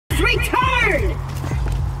return!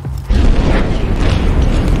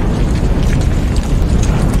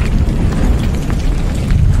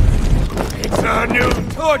 It's a new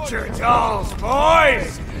torture dolls,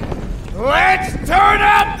 boys! Let's turn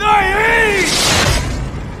up the heat!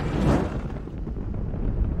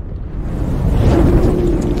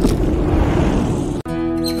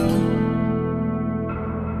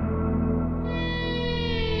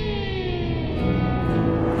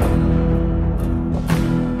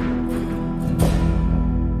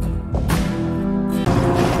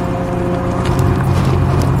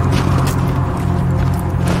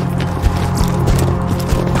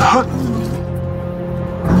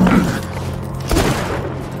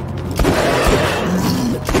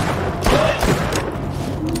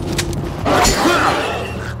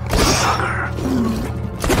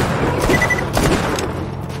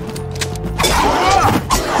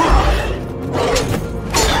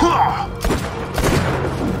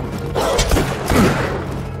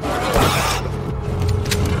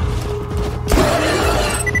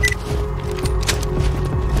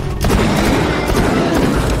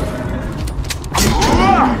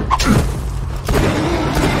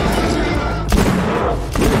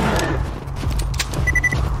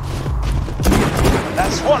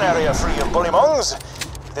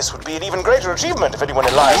 This would be an even greater achievement if anyone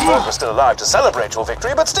in Lionsburg was still alive to celebrate your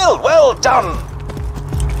victory, but still, well done!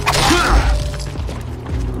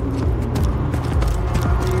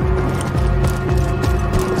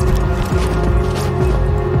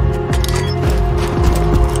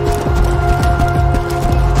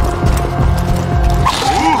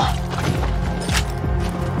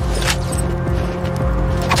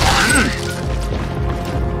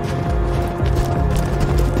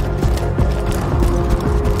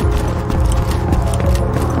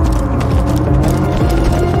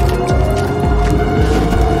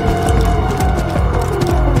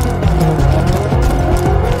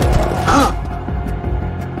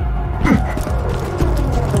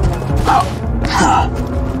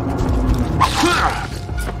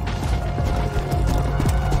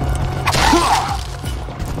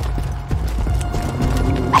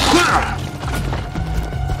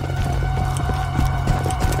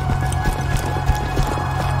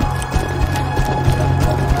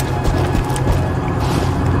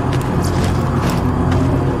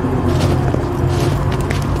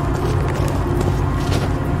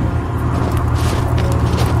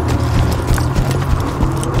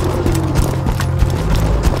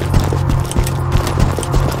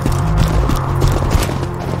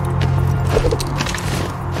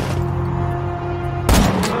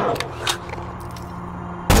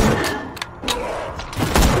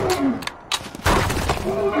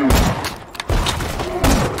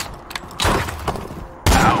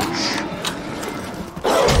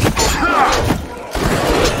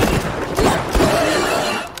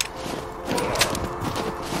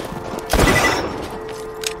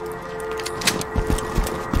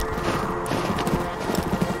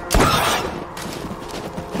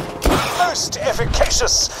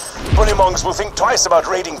 Efficacious! Bullymongs will think twice about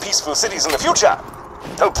raiding peaceful cities in the future.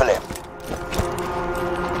 Hopefully.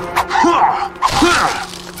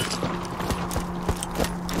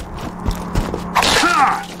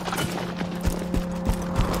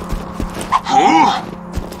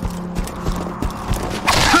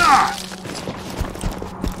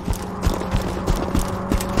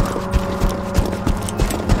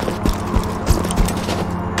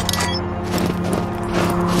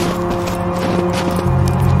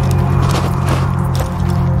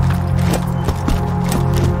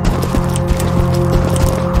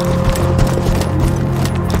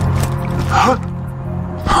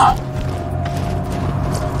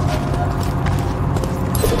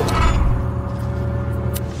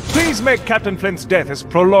 Please make Captain Flint's death as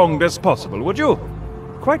prolonged as possible, would you?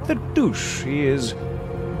 Quite the douche he is.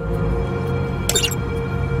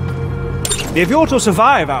 If you're to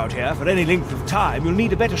survive out here for any length of time, you'll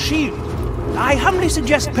need a better shield. I humbly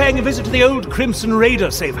suggest paying a visit to the old Crimson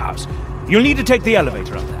Raider safe house. You'll need to take the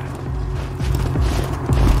elevator up there.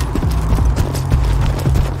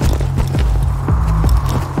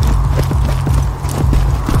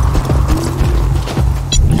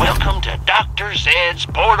 Zed's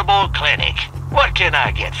Portable Clinic. What can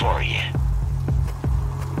I get for you?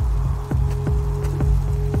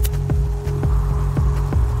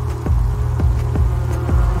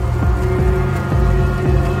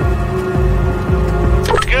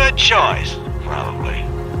 Good choice, probably.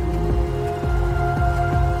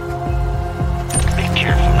 Be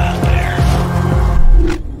careful out there.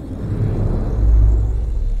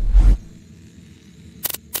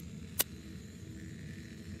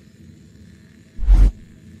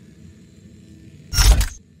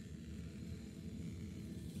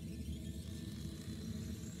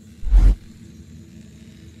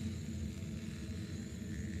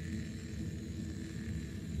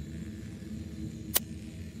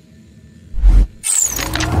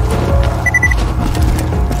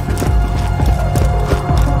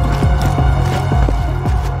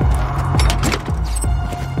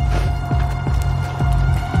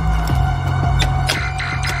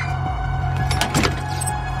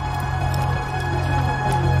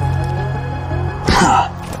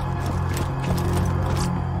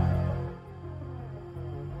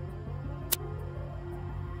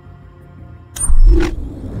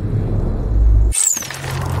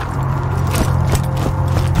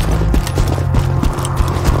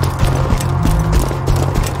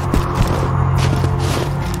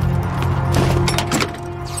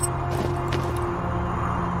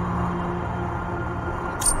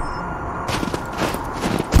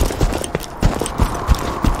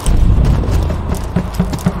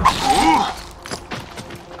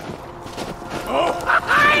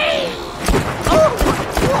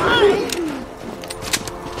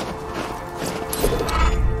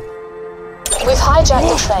 hijacked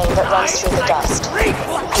the train that runs through the dust. If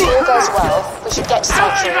all goes well, we should get to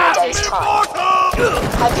Sanctuary in a day's time.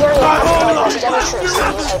 Hyperion hasn't diverted any troops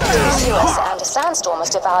from being able to pursue us, and a sandstorm has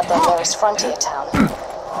devoured their nearest frontier town.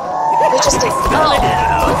 We just need... Oh,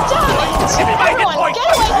 damn it! Everyone, get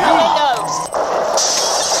away from windows!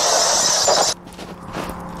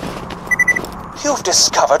 You've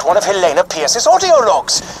discovered one of Helena Pierce's audio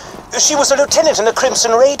logs. She was a lieutenant in the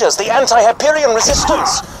Crimson Raiders, the anti-Hyperion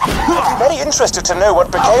resistance. I'd be very interested to know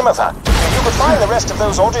what became of her. If you could find the rest of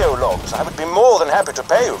those audio logs, I would be more than happy to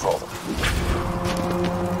pay you for them.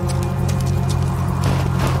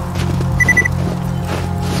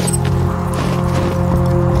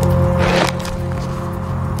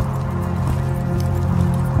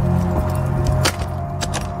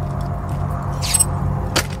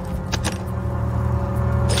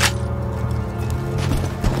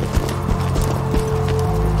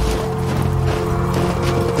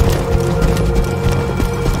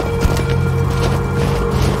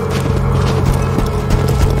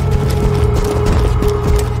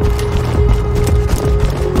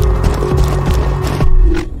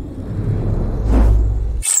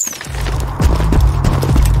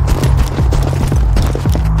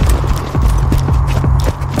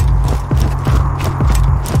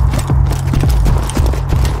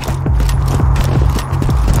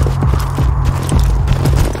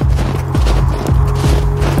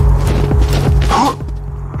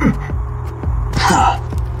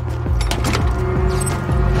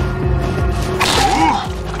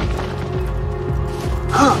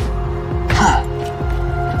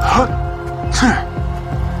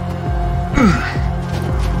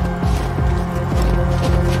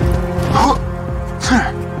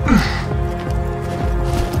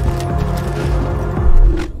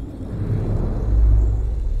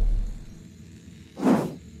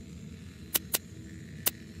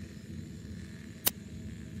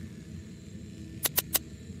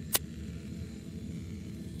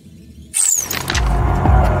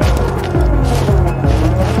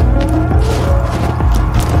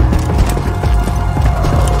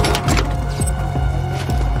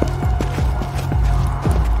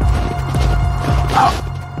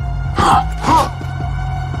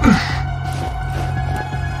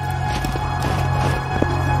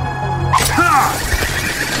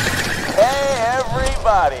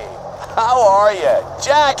 How are you?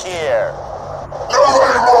 Jack here.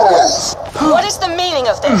 What is the meaning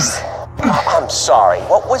of this? I'm sorry,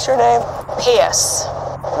 what was your name? Pierce.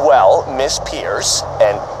 Well, Miss Pierce,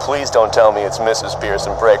 and please don't tell me it's Mrs. Pierce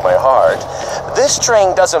and break my heart, this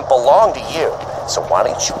train doesn't belong to you. So why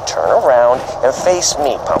don't you turn around and face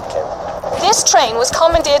me, Pumpkin? This train was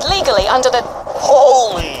commandeered legally under the...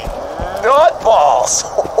 Holy nutballs!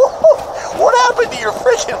 What happened to your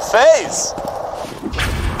freaking face?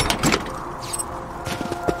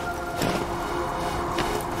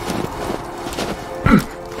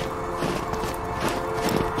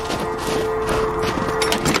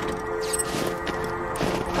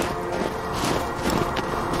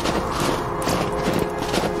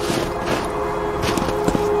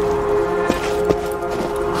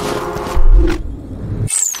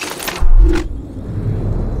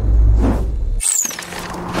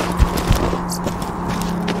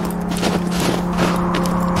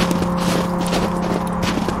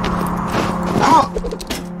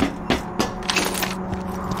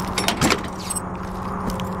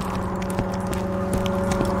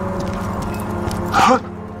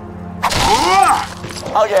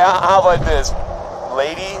 Okay, how about this?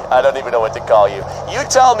 Lady, I don't even know what to call you. You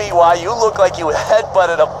tell me why you look like you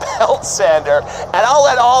headbutted a belt sander, and I'll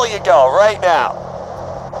let all of you go right now.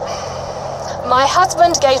 My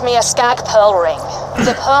husband gave me a skag pearl ring.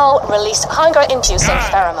 The pearl released hunger-inducing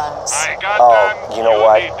pheromones. Oh, you know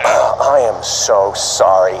what? I am so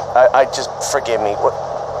sorry. I just, forgive me.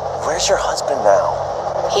 Where's your husband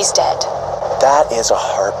now? He's dead. That is a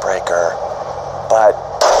heartbreaker. But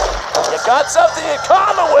you got something in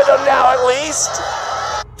common with him now, at least.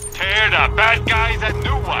 Tear the bad guys a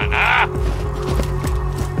new one, huh?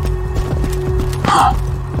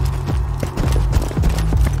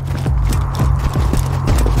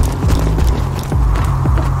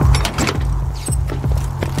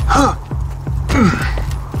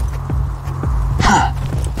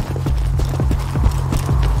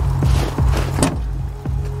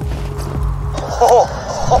 Oh,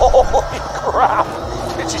 holy crap!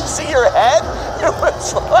 Did you see your head? It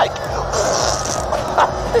was like...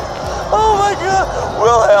 Oh my god!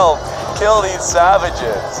 Wilhelm, kill these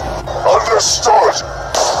savages. Understood!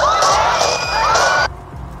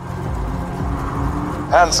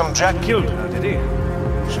 Handsome Jack killed her, did he?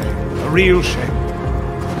 Shame. A real shame.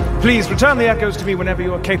 Please return the echoes to me whenever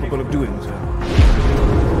you are capable of doing so.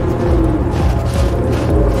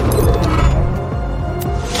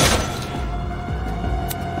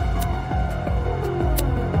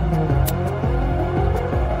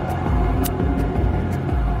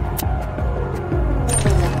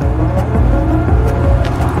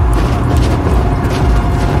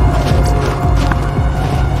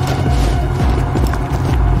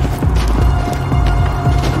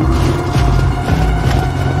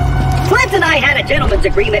 Gentleman's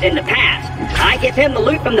agreement in the past. I give him the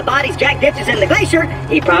loot from the bodies Jack ditches in the glacier.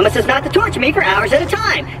 He promises not to torture me for hours at a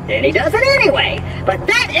time. Then he does it anyway. But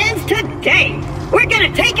that ends today. We're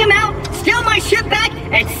gonna take him out, steal my ship back,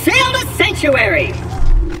 and sail to Sanctuary.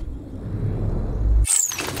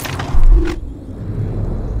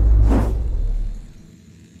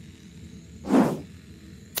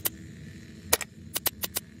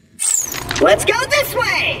 Let's go this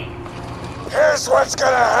way! Here's what's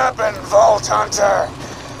gonna happen, Vault Hunter.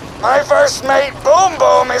 My first mate, Boom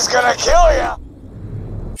Boom, is gonna kill you.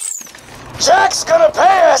 Jack's gonna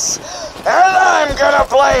pay us, and I'm gonna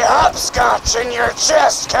play hopscotch in your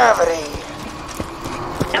chest cavity.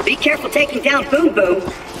 Now be careful taking down Boom Boom.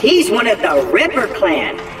 He's one of the Ripper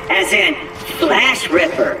clan, as in Flash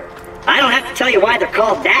Ripper. I don't have to tell you why they're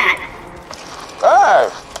called that. Hey,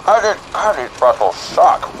 how did Russell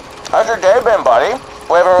suck? How's your day been, buddy?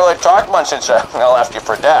 We haven't really talked much since I left you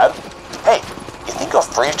for dead. Hey, you think you'll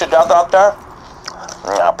freeze to death out there?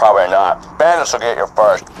 No, probably not. Bandits will get you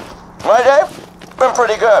first. My day? Been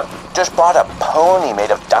pretty good. Just bought a pony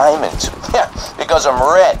made of diamonds. Yeah, because I'm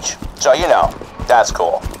rich. So, you know, that's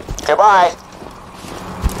cool. Goodbye.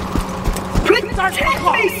 Protect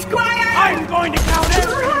me, Squire! I'm going to count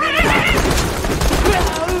every minute!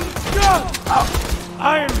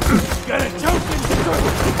 I'm gonna choke him!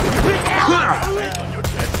 Your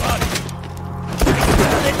dead body!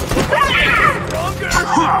 Stronger!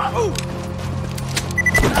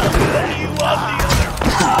 You want the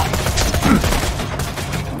other?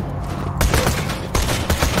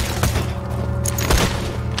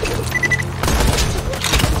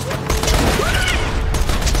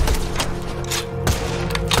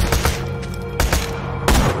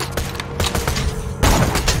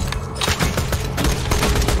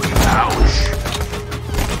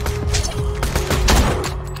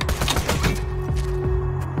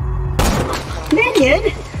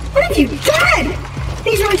 What have you done?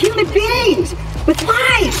 These are human beings with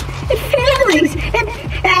lives and families and...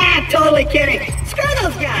 I'm totally kidding. Screw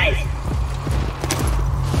those guys.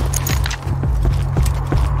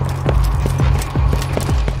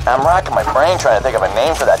 I'm racking my brain trying to think of a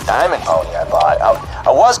name for that diamond pony I bought.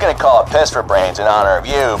 I was going to call it Piss for Brains in honor of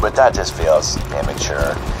you, but that just feels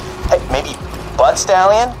immature. Hey, maybe Butt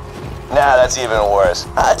Stallion? Nah, that's even worse.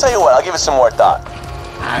 I'll tell you what, I'll give it some more thought.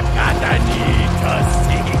 I've got the need to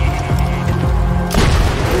see.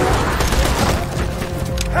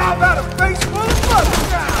 How about a face full of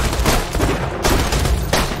sunshine?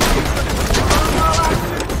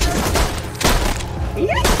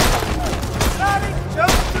 Yep. Starting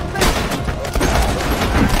just to me.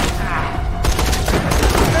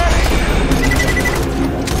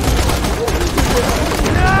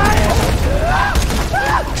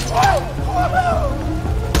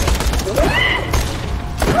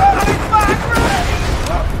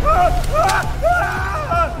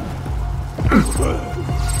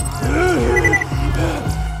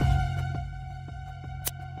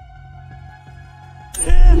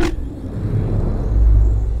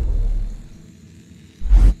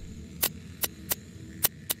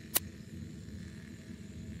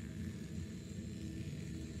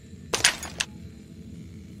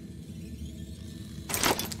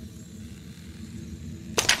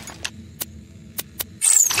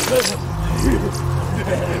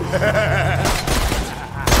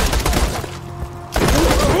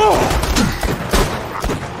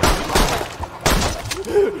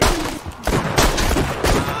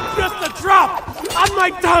 Just a drop on my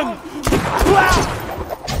tongue.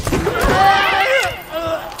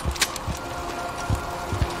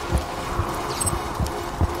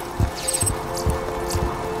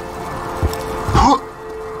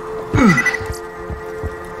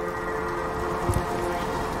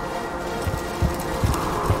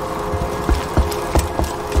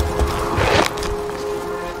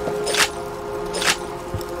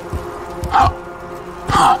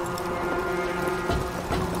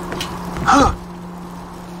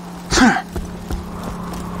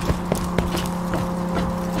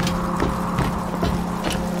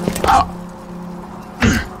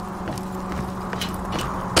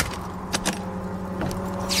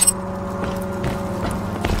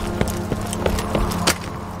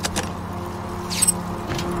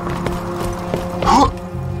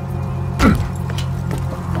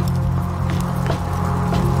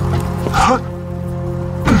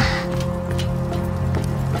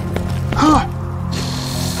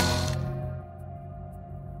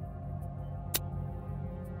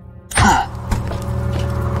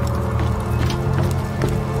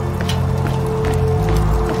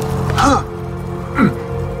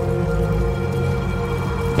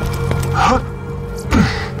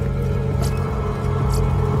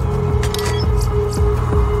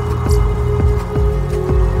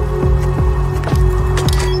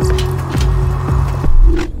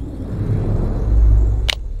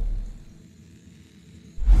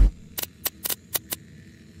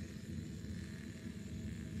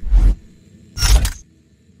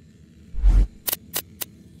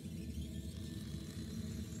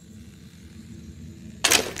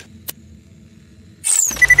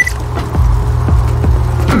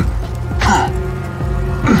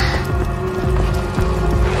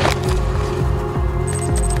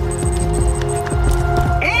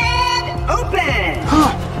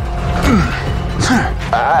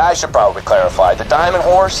 should probably clarify. The diamond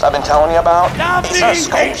horse I've been telling you about, it's a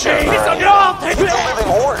sculpture. It's a living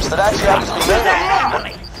horse that actually happens to be made of.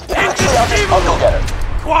 Actually, I'll go get her.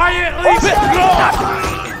 Quietly! Here you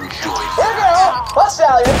go! Mud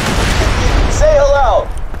Stallion! Say hello!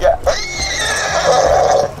 Yeah.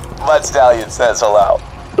 Mud Stallion says hello.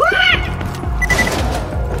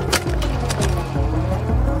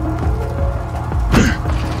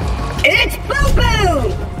 It's Boo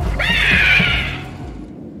Boo!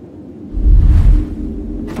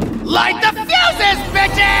 Light the fuses,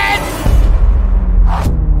 bitches!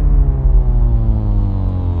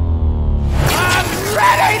 I'm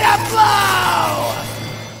ready to blow!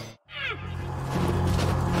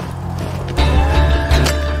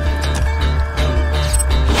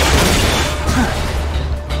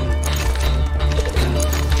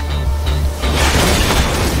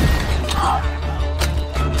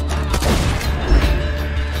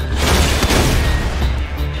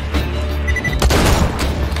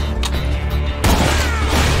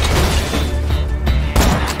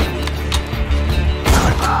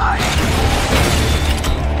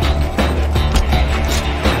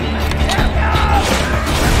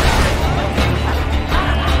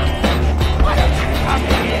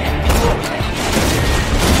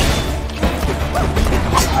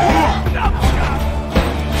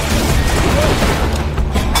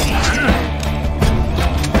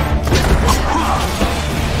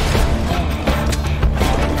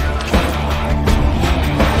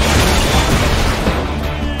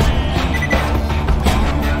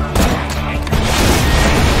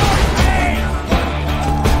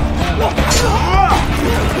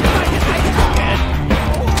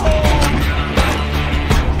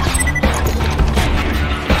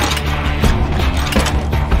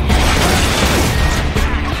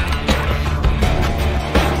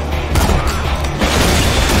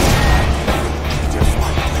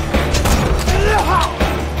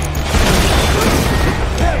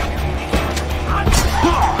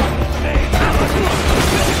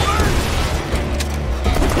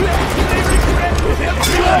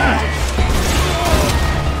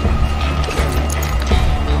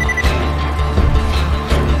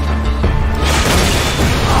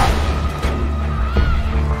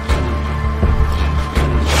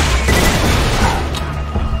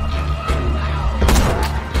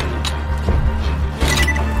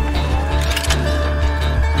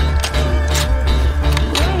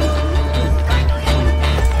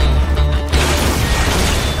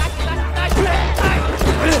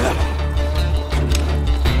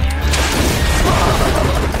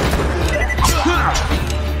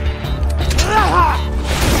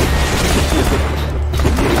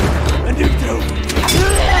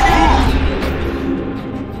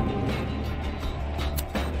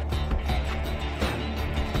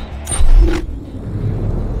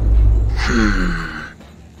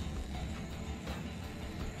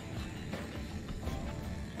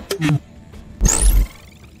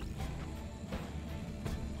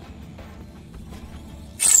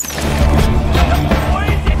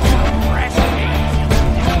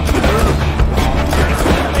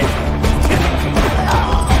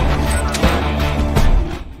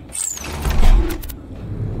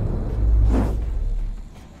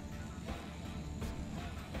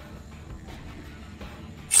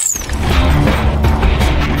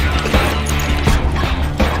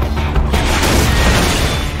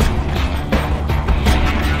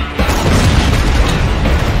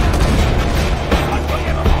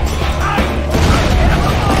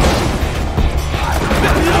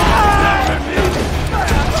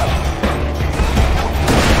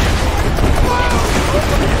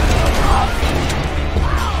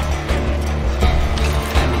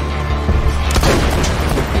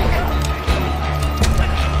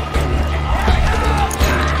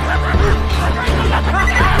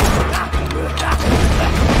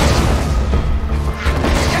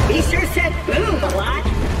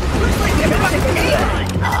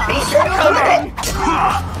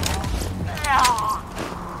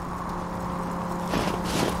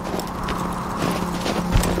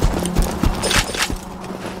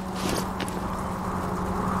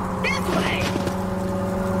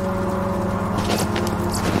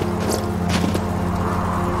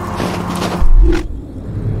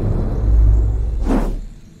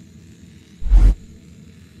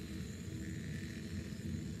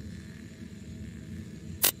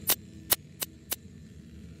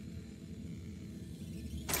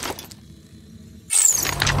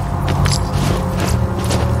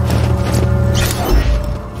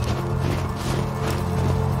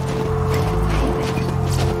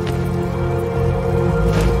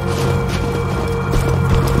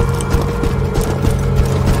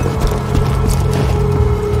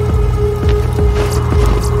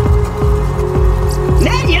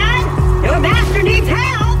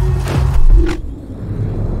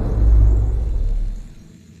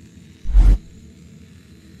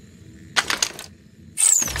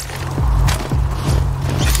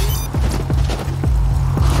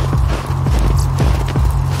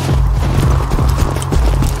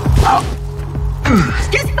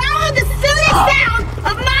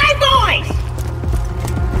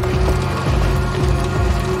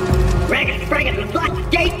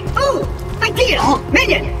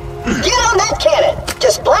 Minion, get on that cannon.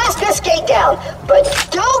 Just blast this gate down, but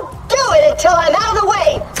don't do it until I'm out of the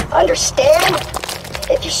way. Understand?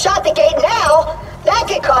 If you shot the gate now, that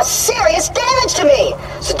could cause serious damage to me.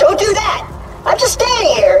 So don't do that. I'm just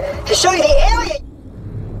standing here to show you the area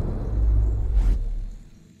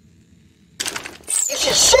you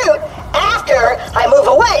should shoot after I move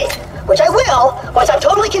away, which I will once I'm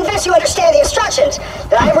totally convinced you understand the instructions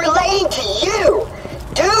that I'm relaying to you.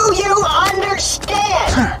 Do you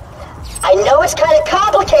understand? I know it's kind of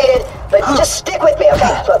complicated, but just stick with me,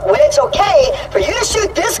 okay? Look, when it's okay for you to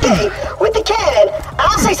shoot this gate with the cannon,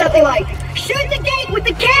 I'll say something like, shoot the gate with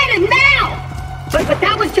the cannon now! But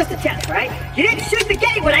that was just a test, right? You didn't shoot the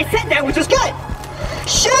gate when I said that, which was good.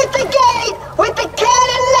 Shoot the gate with the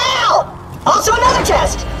cannon now! Also another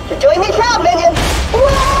test. You're doing me proud, Minion.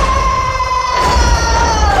 Whoa!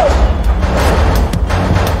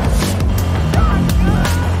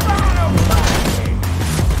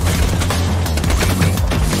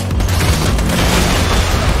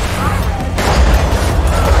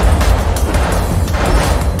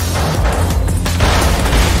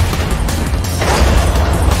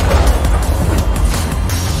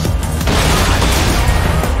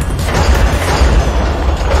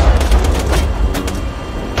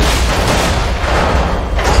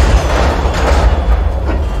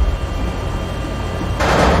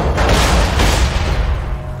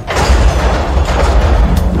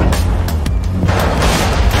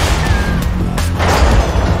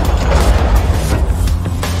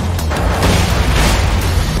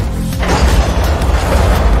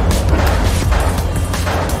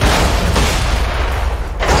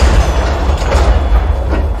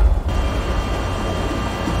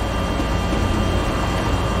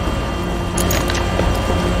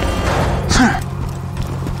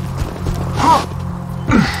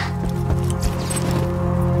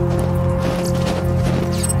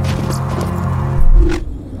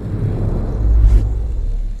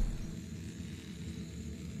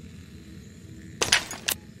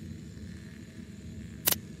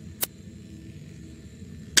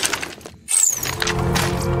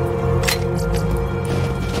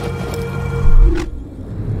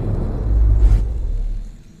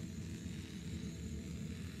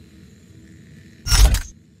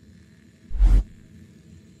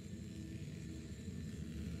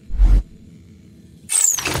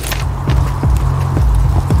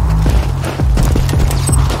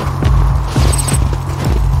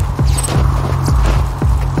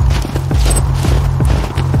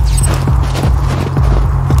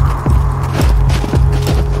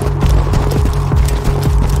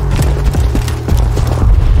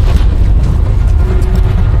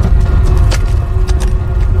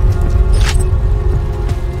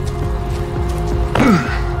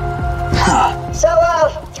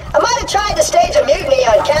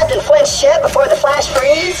 Ship before the flash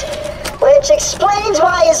freeze, which explains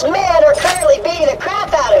why his men are currently beating the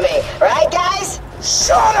crap out of me, right guys?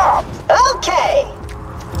 Shut up! Okay.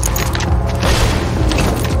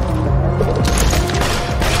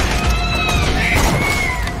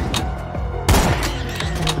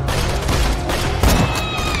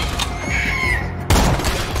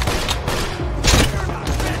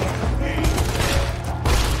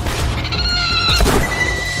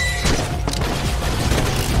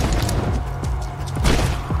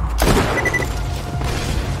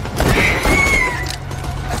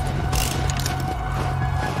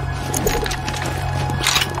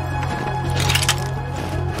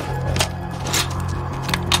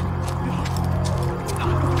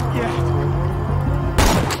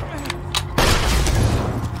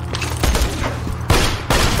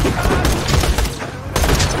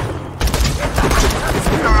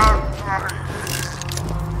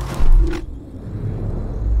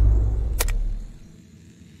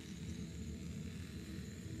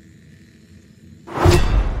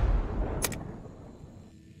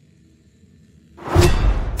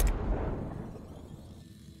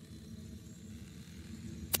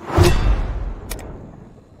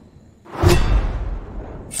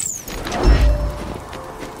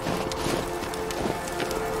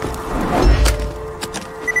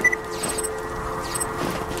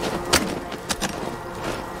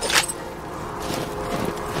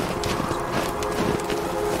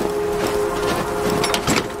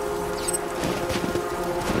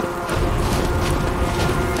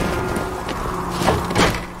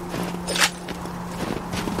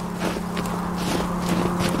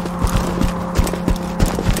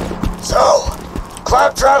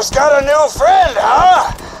 Claptrap's got a new friend,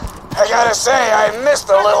 huh? I gotta say, I miss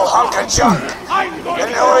the little hunk of junk. The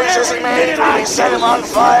noises he made when we set him on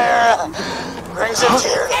fire brings a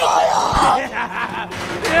tear to my eye.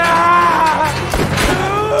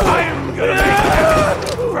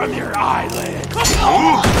 from your eyelids!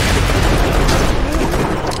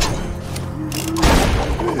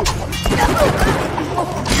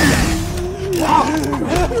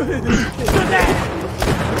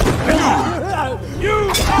 You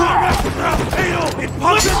are a fatal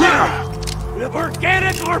impossible!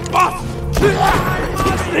 Organic or bust!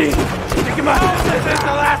 Take him out! This is the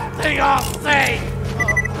last thing I'll say!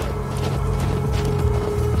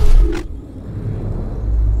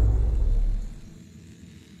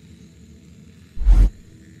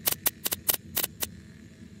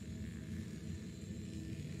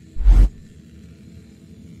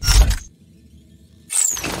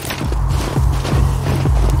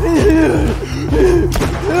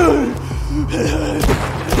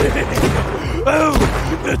 Oh,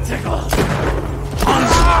 the tickles!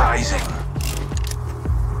 Unsurprising!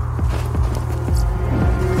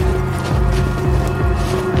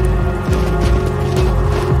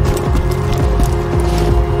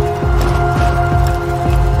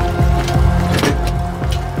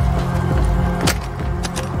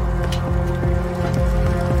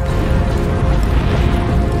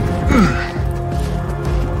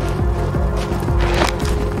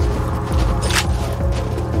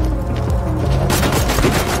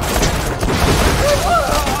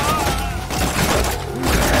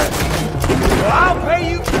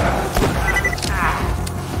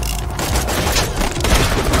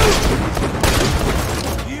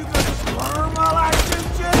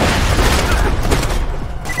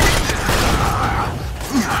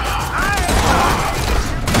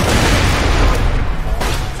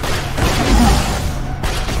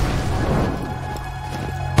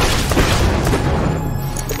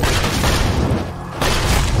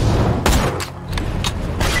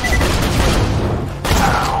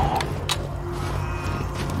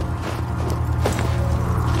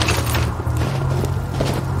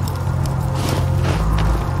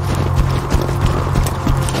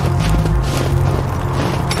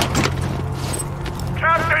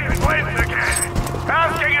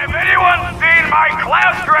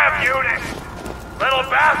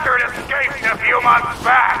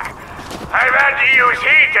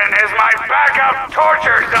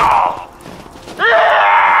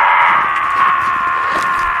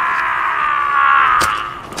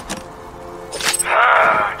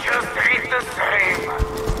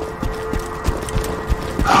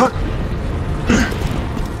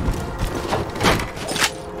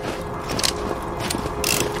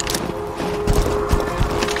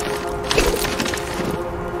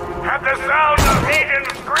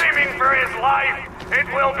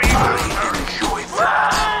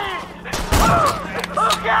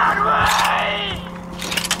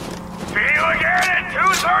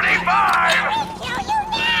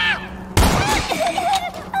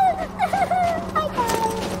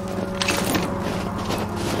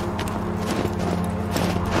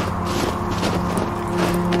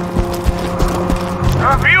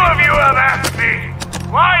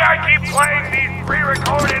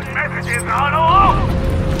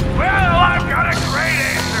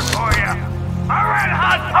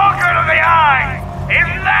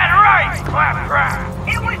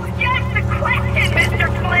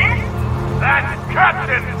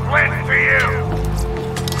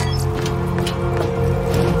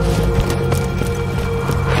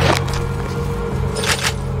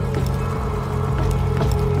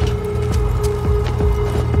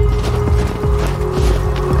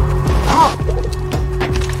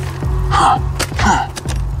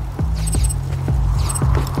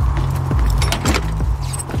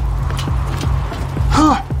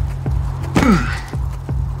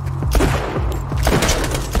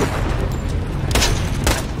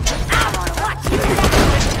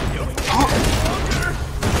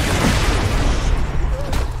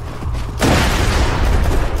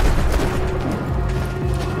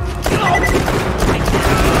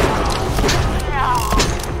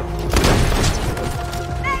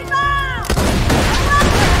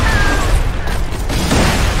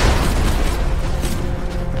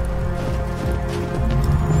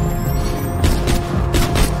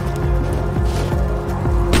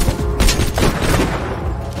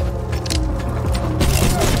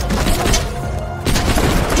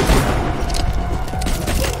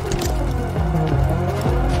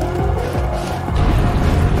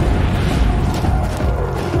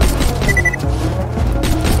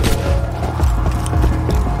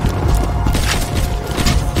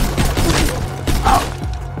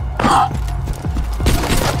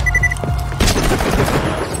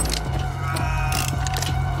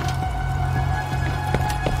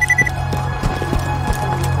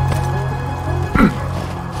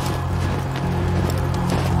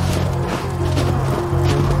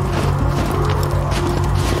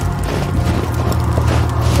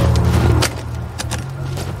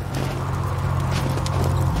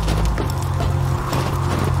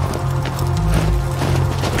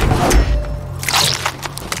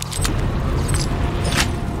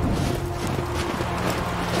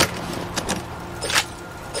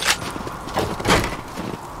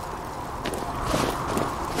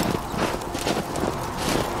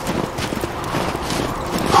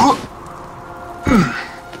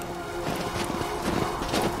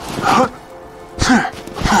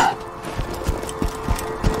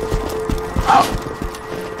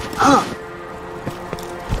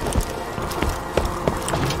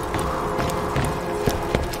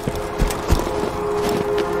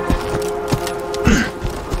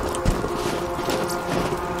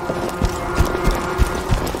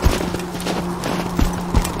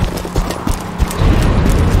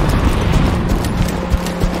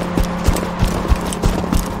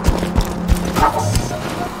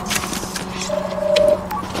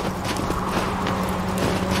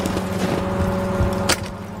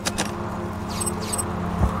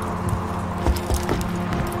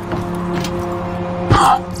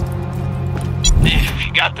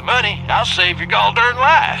 I'll save your goddamn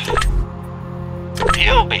life.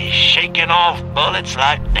 You'll be shaking off bullets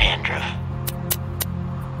like dandruff.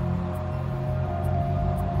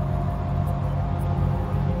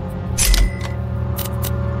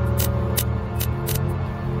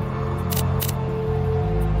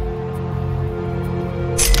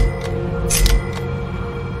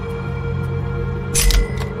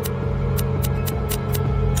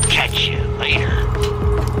 Catch you later.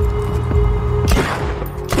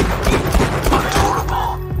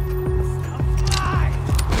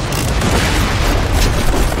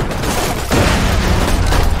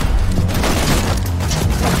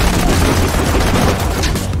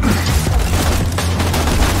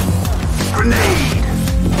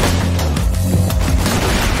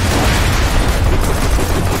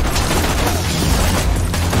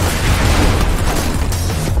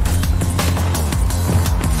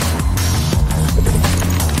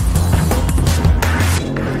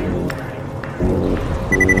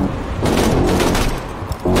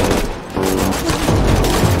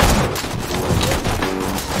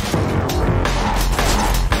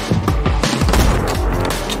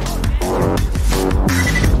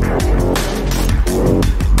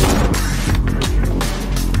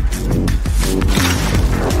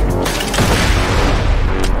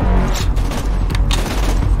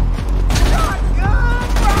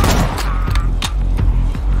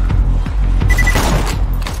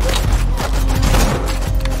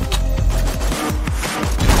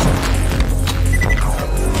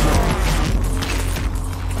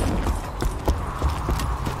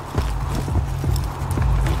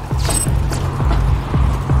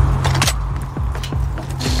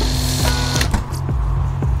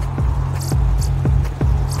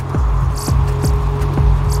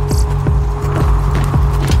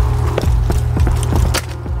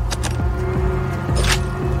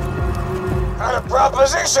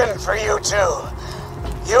 Proposition for you two.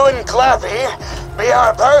 You and Clappy be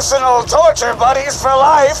our personal torture buddies for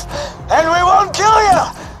life, and we won't kill you.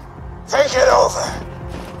 Think it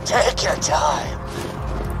over. Take your time.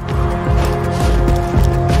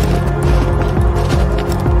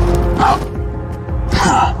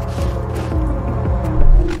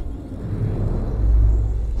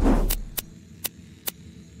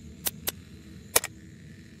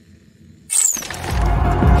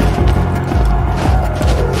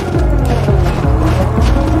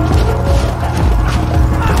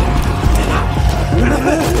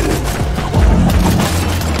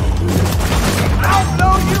 I'll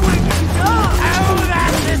blow you into the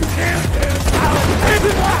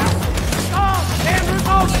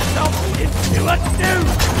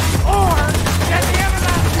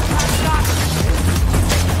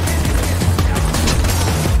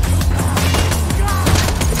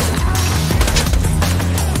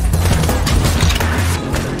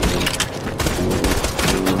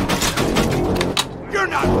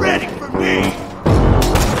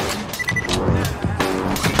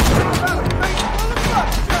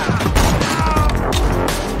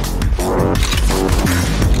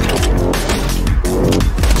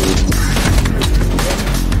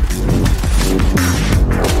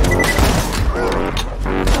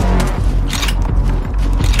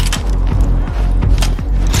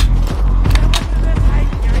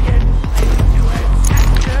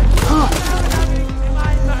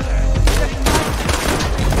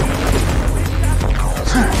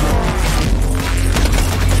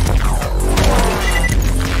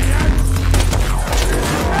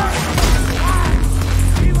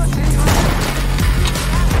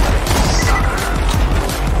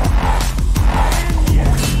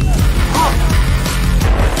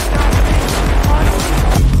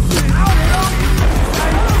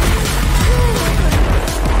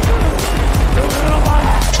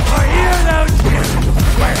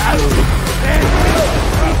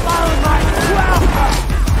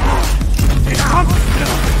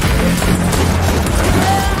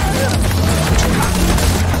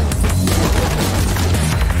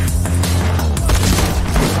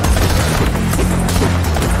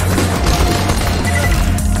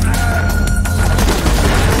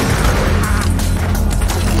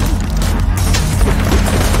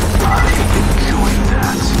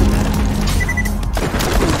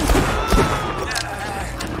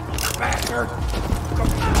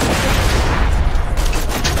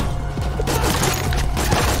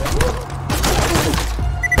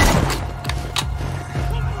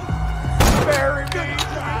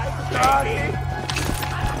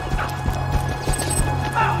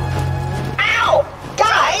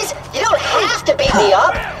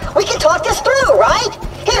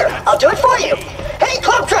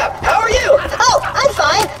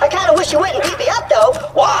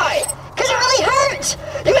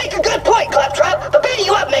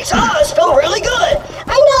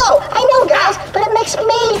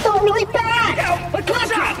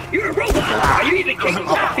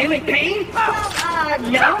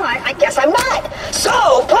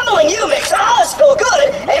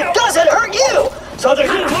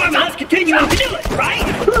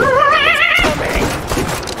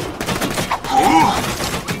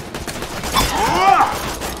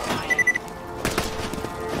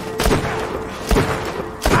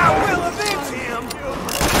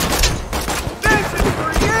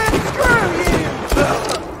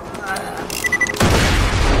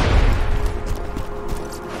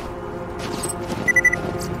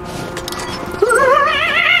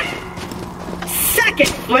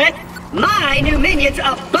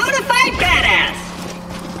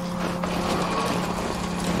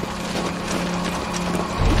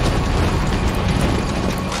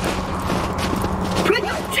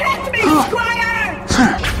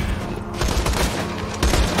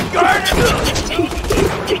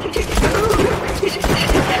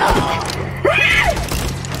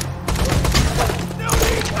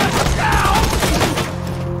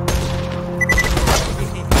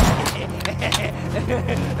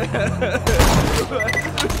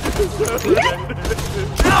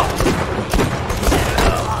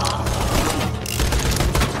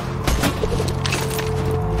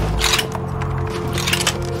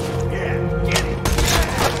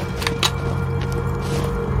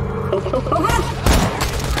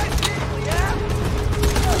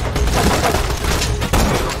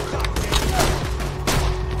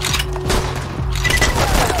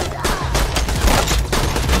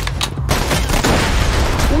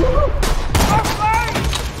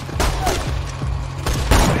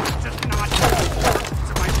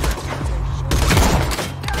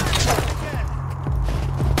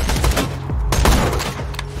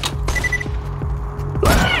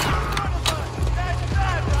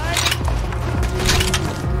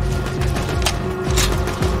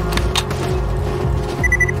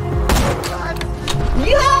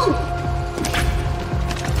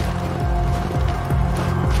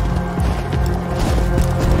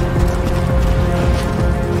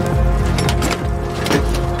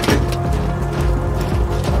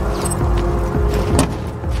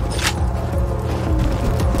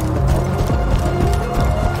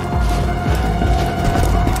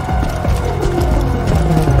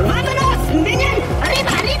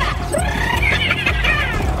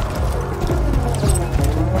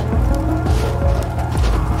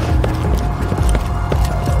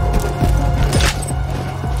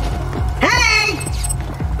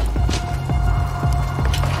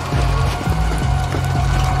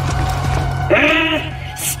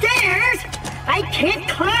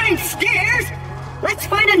Let's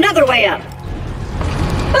find another way up.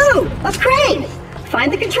 Ooh, a crane!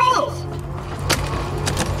 Find the controls.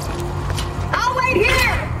 I'll wait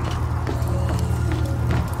here!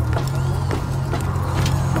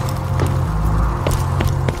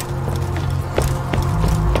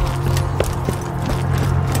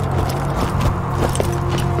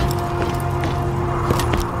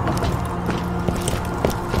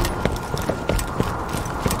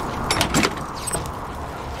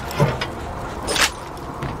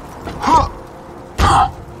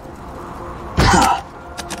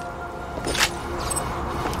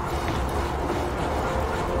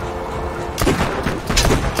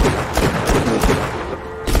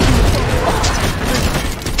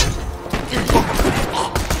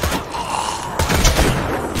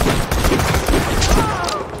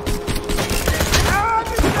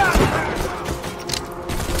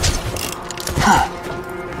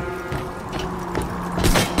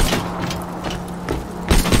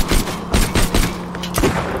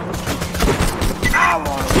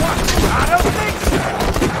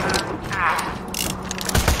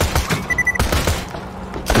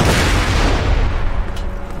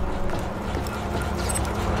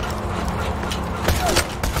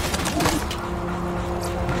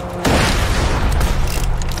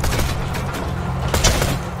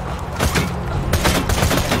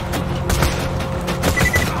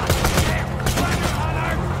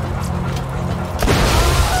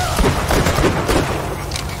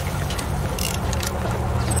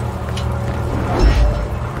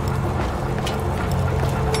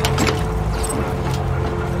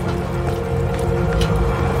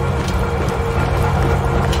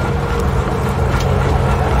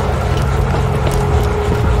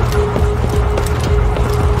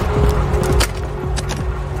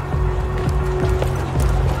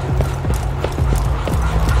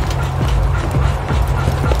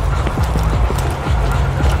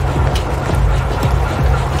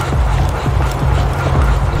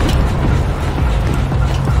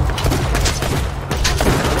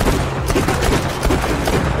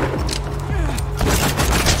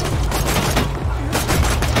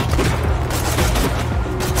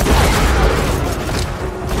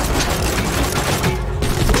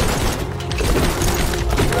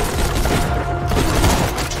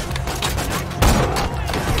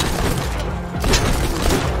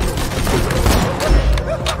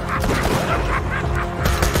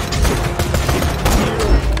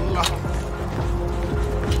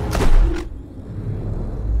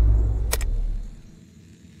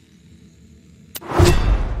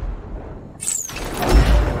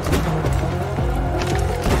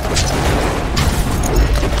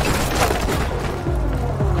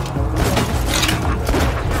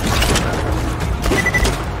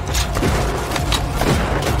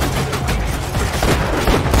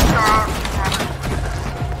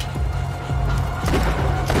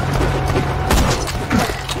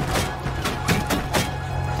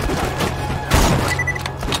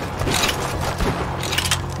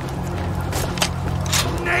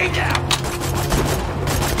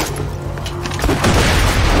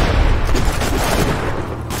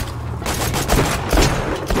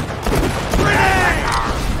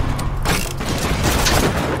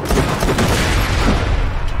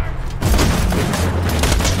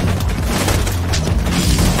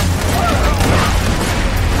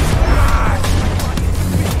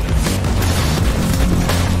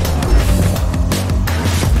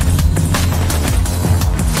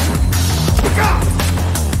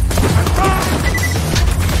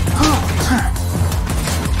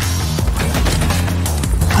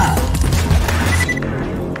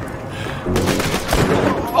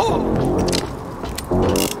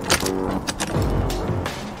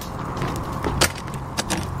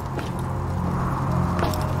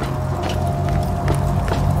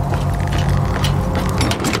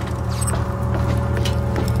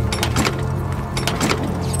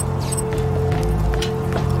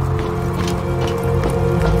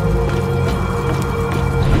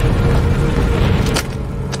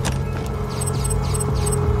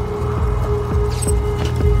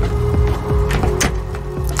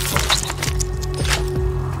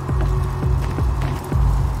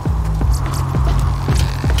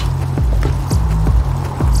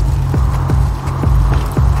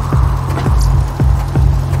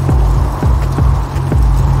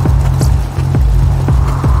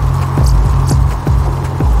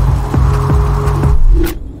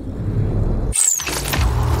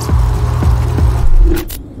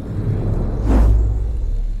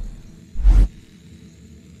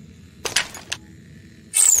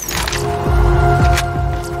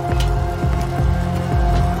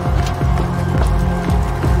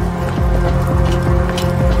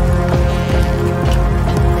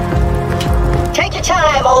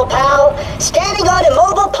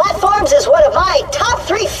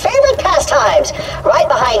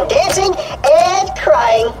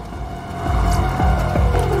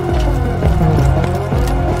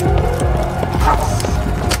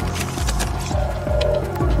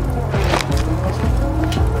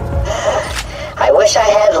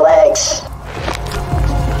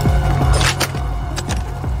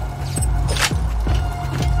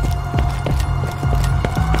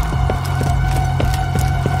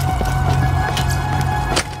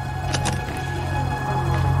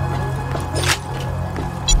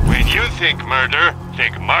 you think murder,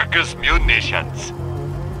 think Marcus Munitions.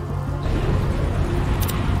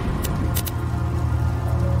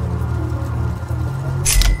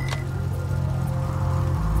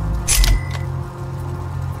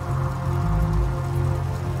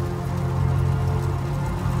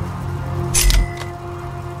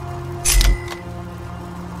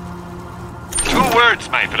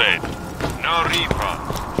 My friend, no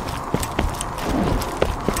refunds.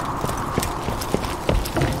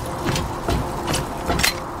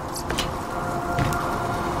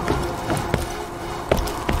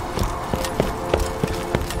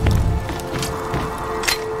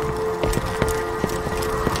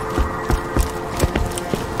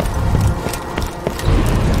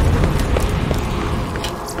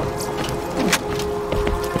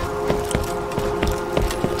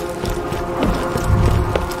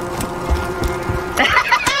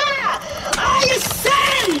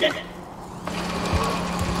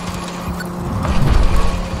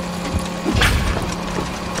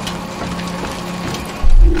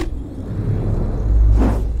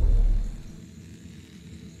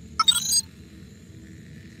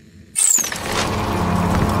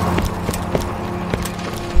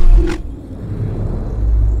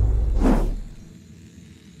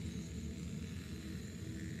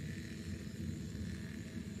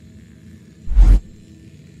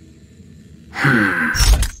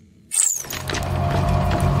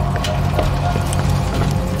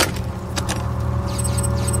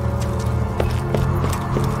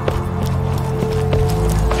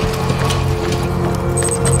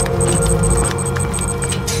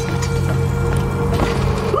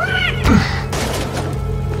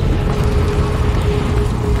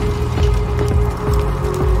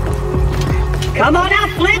 Come on out,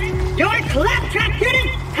 Flynt! Your claptrap unit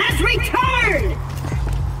has returned!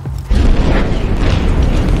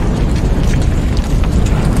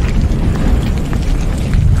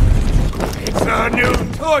 It's a new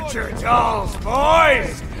torture dolls,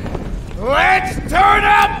 boys! Let's turn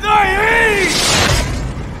up the heat!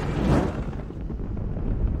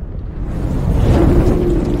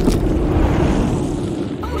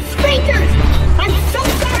 Oh, speakers! I'm so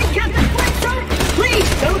sorry, Captain Flynt, sir! Please,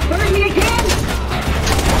 don't burn me again!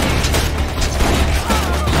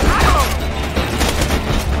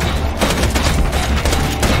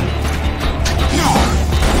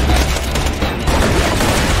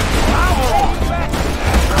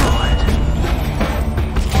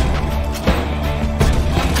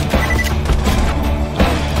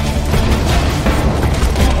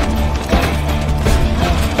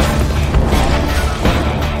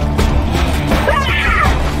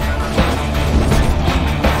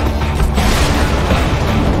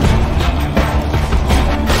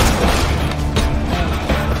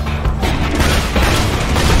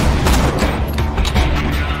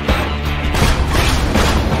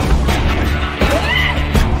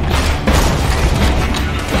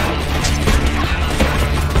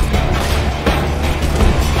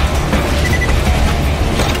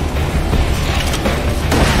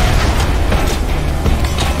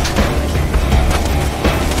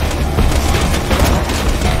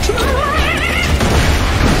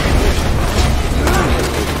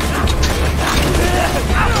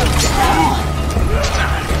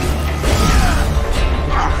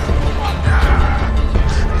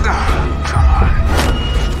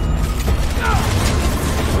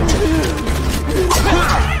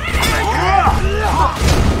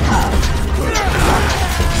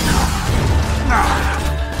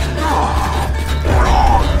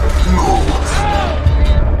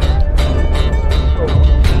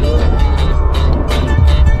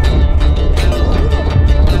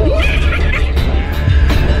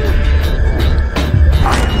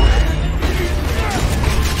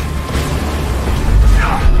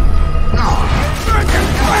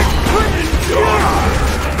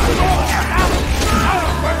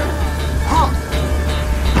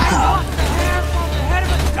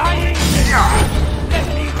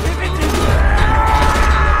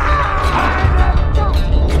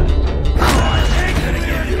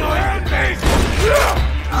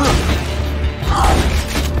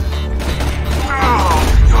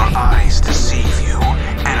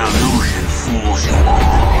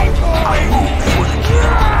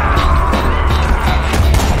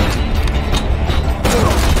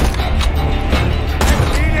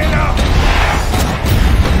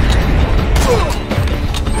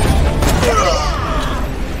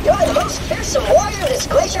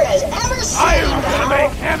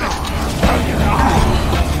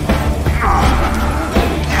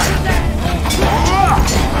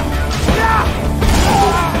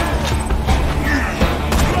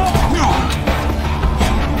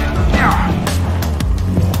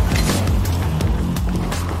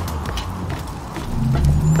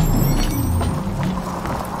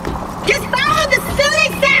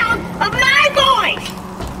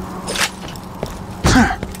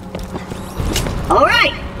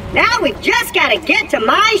 Now we've just got to get to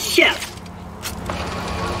my ship.